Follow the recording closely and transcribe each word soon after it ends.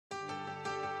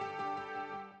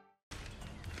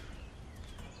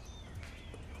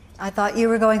I thought you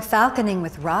were going falconing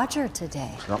with Roger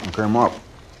today. Something came up.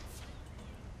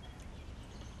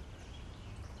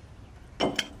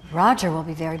 Roger will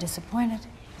be very disappointed.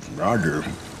 Roger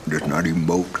does not even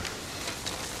boat.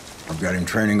 I've got him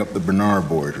training up the Bernard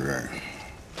boy today.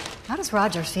 How does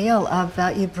Roger feel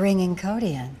about you bringing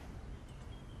Cody in?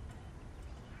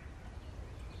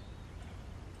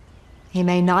 He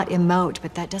may not emote,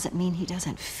 but that doesn't mean he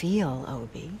doesn't feel,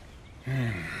 Obie.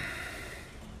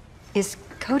 Is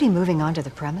Cody moving onto the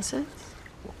premises?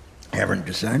 Haven't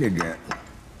decided yet.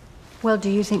 Well, do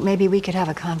you think maybe we could have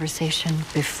a conversation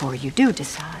before you do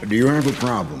decide? Do you have a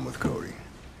problem with Cody?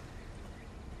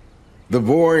 The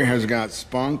boy has got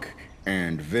spunk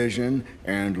and vision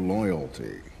and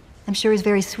loyalty. I'm sure he's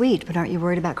very sweet, but aren't you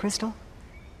worried about Krystal?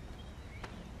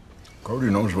 Cody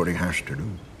knows what he has to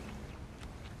do.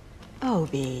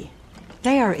 Obie,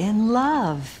 they are in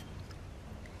love.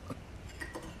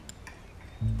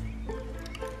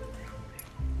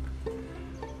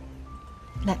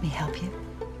 Let me help you.